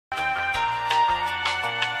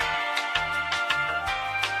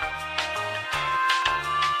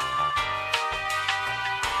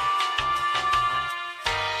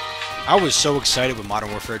I was so excited when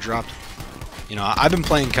Modern Warfare dropped. You know, I've been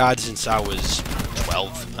playing COD since I was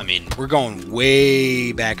 12. I mean, we're going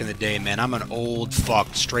way back in the day, man. I'm an old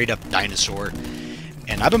fuck, straight up dinosaur.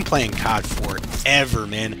 And I've been playing COD forever,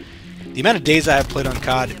 man. The amount of days I have played on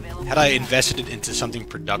COD, had I invested it into something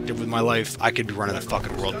productive with my life, I could be running the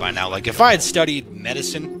fucking world by now. Like, if I had studied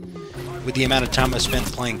medicine with the amount of time I spent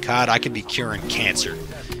playing COD, I could be curing cancer.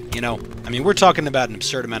 You know, I mean, we're talking about an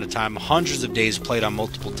absurd amount of time, hundreds of days played on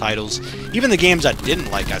multiple titles. Even the games I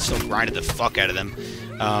didn't like, I still grinded the fuck out of them.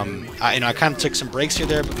 I kind of took some breaks here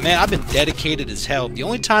there, but man, I've been dedicated as hell. The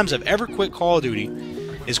only times I've ever quit Call of Duty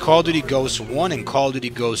is Call of Duty Ghosts 1 and Call of Duty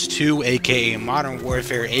Ghosts 2, aka Modern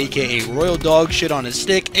Warfare, aka Royal Dog Shit on a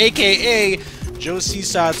Stick, aka Joe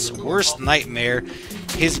Seasot's worst nightmare.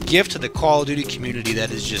 His gift to the Call of Duty community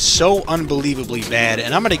that is just so unbelievably bad,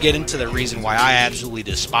 and I'm going to get into the reason why I absolutely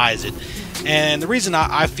despise it. And the reason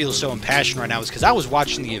I feel so impassioned right now is because I was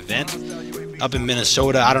watching the event up in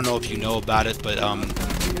Minnesota. I don't know if you know about it, but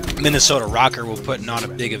Minnesota Rocker were putting on a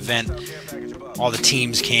big event. All the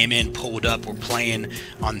teams came in, pulled up, were playing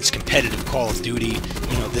on this competitive Call of Duty,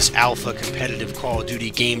 you know, this alpha competitive Call of Duty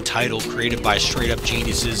game title created by straight up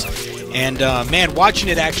geniuses. And man, watching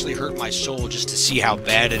it actually hurt my soul just to see how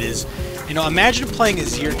bad it is. You know, imagine playing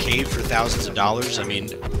Azhir Cave for thousands of dollars. I mean,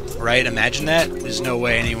 right? Imagine that. There's no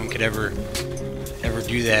way anyone could ever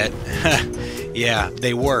do that. Yeah,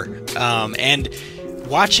 they were. And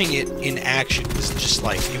watching it in action was just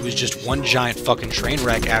like, it was just one giant fucking train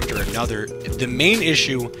wreck after another. The main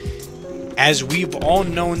issue, as we've all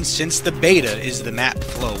known since the beta, is the map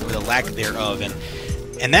flow, or the lack thereof.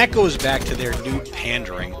 And that goes back to their noob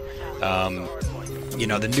pandering. You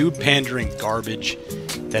know, the noob pandering garbage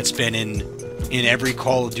that's been in every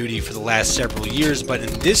Call of Duty for the last several years, but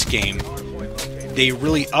in this game, they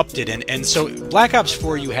really upped it. And so Black Ops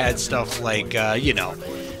 4, you had stuff like, you know,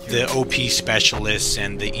 the OP specialists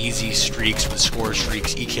and the easy streaks with score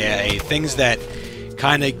streaks, EKIA, things that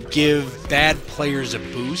kind of give bad players a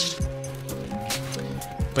boost.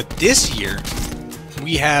 But this year,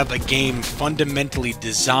 we have a game fundamentally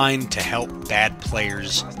designed to help bad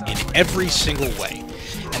players in every single way.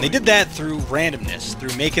 And they did that through randomness,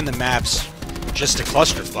 through making the maps just a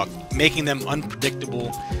clusterfuck, making them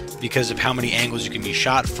unpredictable because of how many angles you can be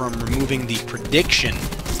shot from, removing the prediction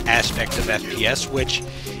aspect of FPS, which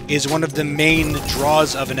is one of the main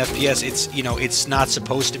draws of an FPS. It's, you know, it's not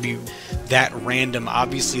supposed to be that random.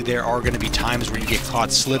 Obviously, there are going to be times where you get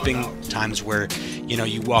caught slipping, times where, you know,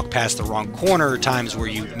 you walk past the wrong corner, times where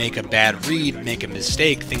you make a bad read, make a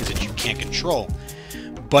mistake, things that you can't control.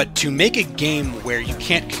 But to make a game where you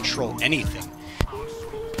can't control anything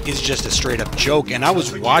is just a straight up joke. And I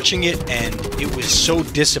was watching it, and it was so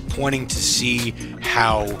disappointing to see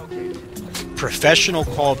how professional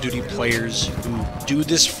Call of Duty players who do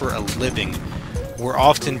this for a living were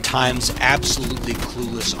oftentimes absolutely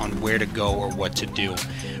clueless on where to go or what to do.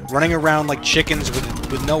 Running around like chickens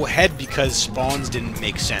with no head because spawns didn't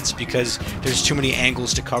make sense, because there's too many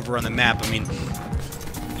angles to cover on the map. I mean,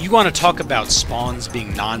 you want to talk about spawns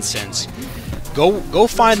being nonsense, go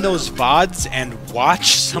find those VODs and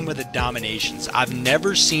watch some of the dominations. I've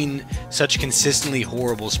never seen such consistently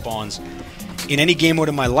horrible spawns in any game mode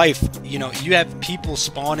in my life. You know, you have people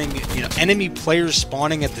spawning, you know, enemy players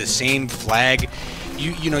spawning at the same flag.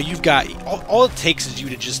 You know, you've got, all it takes is you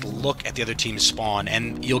to just look at the other team's spawn,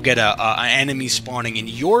 and you'll get an enemy spawning in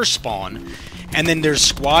your spawn, and then there's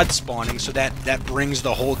squad spawning, so that brings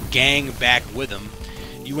the whole gang back with them.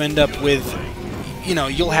 You end up with, you know,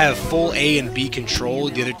 you'll have full A and B control.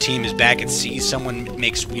 The other team is back at C. Someone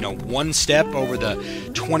makes, you know, one step over the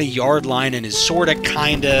 20-yard line and is sorta,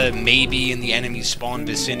 kinda, maybe in the enemy spawn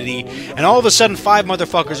vicinity, and all of a sudden 5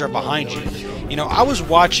 motherfuckers are behind you. You know, I was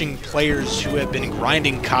watching players who have been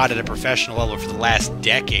grinding COD at a professional level for the last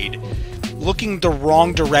decade, looking the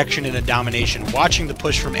wrong direction in a domination, watching the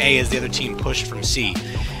push from A as the other team pushed from C,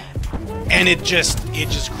 and it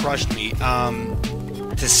just crushed me.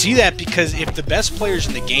 To see that, because if the best players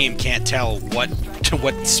in the game can't tell what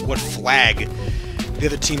flag the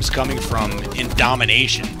other team's coming from in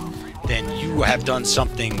domination, then you have done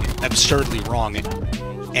something absurdly wrong,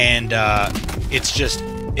 and it's just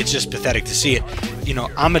pathetic to see it. You know,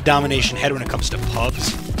 I'm a domination head when it comes to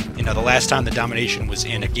pubs. You know, the last time the domination was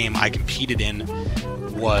in a game I competed in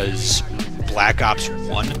was Black Ops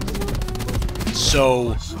 1.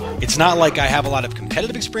 So it's not like I have a lot of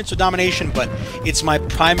competitive experience with domination, but it's my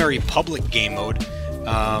primary public game mode.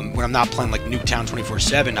 When I'm not playing like Nuketown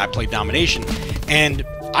 24/7, I play domination, and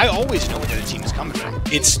I always know where the other team is coming from.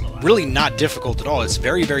 It's really not difficult at all. It's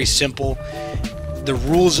very, very simple. the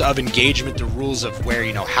rules of engagement, the rules of where,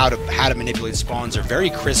 you know, how to manipulate spawns are very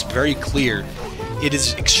crisp, very clear. It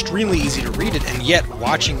is extremely easy to read it, and yet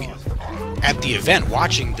watching at the event,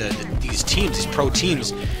 watching these teams, these pro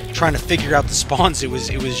teams, trying to figure out the spawns, it was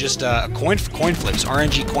just coin flips,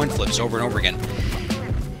 RNG coin flips over and over again.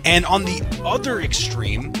 And on the other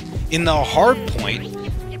extreme, in the hard point,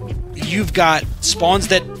 you've got spawns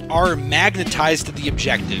that are magnetized to the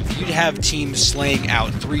objective. You'd have teams slaying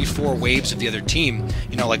out 3-4 waves of the other team.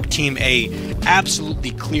 You know, like Team A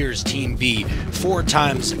absolutely clears Team B 4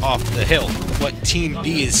 times off the hill, but Team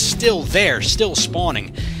B is still there, still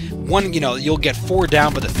spawning. One, you know, you'll get 4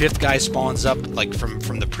 down, but the 5th guy spawns up, like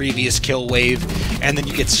from the previous kill wave, and then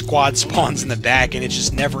you get squad spawns in the back, and it's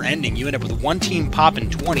just never ending. You end up with one team popping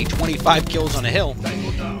 20, 25 kills on a hill,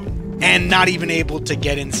 and not even able to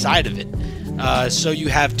get inside of it. So you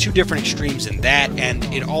have 2 different extremes in that, and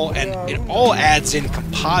it all adds in,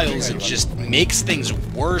 compiles, and just makes things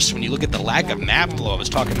worse when you look at the lack of map flow I was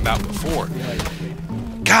talking about before.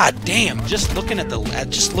 God damn! Just look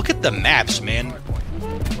at the maps, man.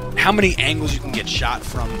 How many angles you can get shot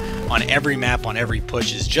from on every map, on every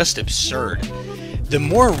push, is just absurd. The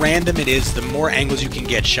more random it is, the more angles you can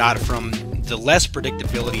get shot from, the less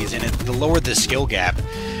predictability is in it, the lower the skill gap.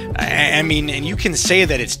 I mean, and you can say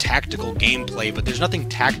that it's tactical gameplay, but there's nothing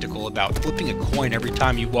tactical about flipping a coin every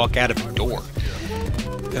time you walk out of a door.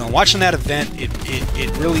 You know, watching that event,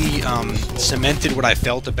 it really cemented what I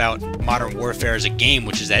felt about Modern Warfare as a game,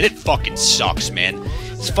 which is that it fucking sucks, man.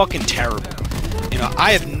 It's fucking terrible. You know,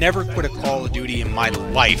 I have never quit a Call of Duty in my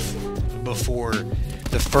life before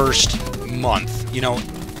the first month. You know,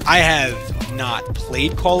 I have not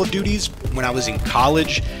played Call of Duties. When I was in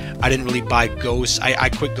college, I didn't really buy Ghosts. I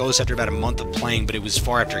quit Ghosts after about a month of playing, but it was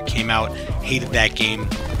far after it came out. Hated that game.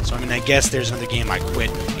 So, I mean, I guess there's another game I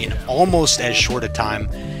quit in almost as short a time.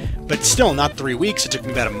 But still, not 3 weeks. It took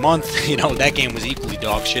me about a month. You know, that game was equally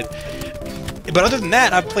dog shit. But other than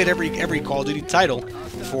that, I've played every Call of Duty title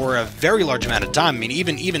for a very large amount of time. I mean,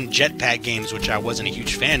 even jetpack games, which I wasn't a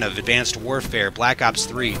huge fan of, Advanced Warfare, Black Ops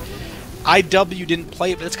 3. IW didn't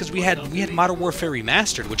play it, but that's because we had Modern Warfare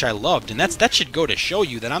Remastered, which I loved, and that should go to show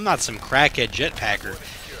you that I'm not some crackhead jetpacker.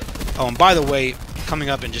 Oh, and by the way, coming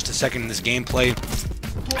up in just a second in this gameplay,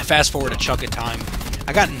 fast forward a chunk of time,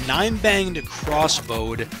 I got 9-banged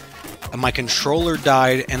crossbowed, and my controller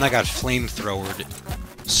died, and I got flamethrowered.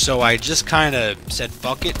 So I just kind of said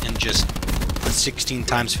fuck it and just 16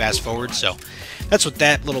 times fast forward. So that's what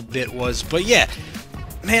that little bit was. But yeah,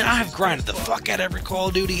 man, I've grinded the fuck out of every Call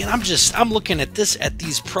of Duty, and I'm looking at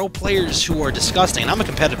these pro players who are disgusting. And I'm a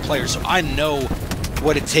competitive player, so I know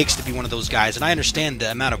what it takes to be one of those guys, and I understand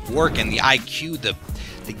the amount of work and the IQ, the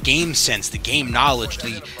game sense, the game knowledge,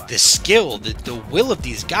 the skill, the will of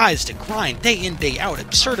these guys to grind day in, day out,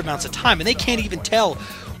 absurd amounts of time, and they can't even tell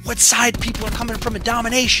what side people are coming from in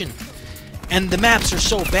domination. And the maps are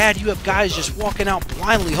so bad, you have guys just walking out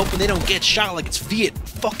blindly, hoping they don't get shot like it's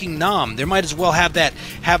Vietnam. They might as well have that,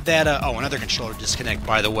 oh, another controller disconnect,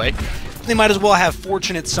 by the way. They might as well have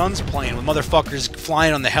Fortunate Sons playing with motherfuckers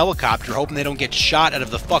flying on the helicopter, hoping they don't get shot out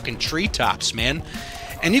of the fucking treetops, man.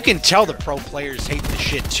 And you can tell the pro players hate the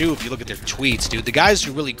shit too if you look at their tweets, dude. The guys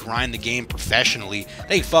who really grind the game professionally,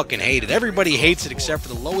 they fucking hate it. Everybody hates it except for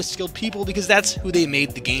the lowest skilled people because that's who they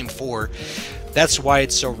made the game for. That's why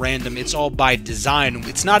it's so random. It's all by design.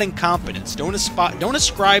 It's not incompetence. Don't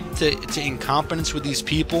ascribe to incompetence with these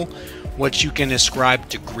people what you can ascribe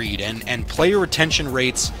to greed. And player retention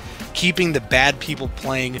rates, keeping the bad people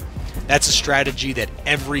playing, that's a strategy that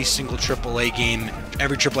every single AAA game,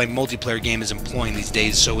 every AAA multiplayer game is employing these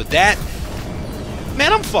days. So with that,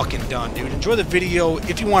 man, I'm fucking done, dude. Enjoy the video.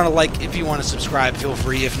 If you want to like, if you want to subscribe, feel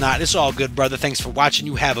free. If not, it's all good, brother. Thanks for watching.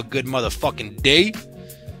 You have a good motherfucking day.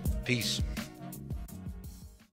 Peace.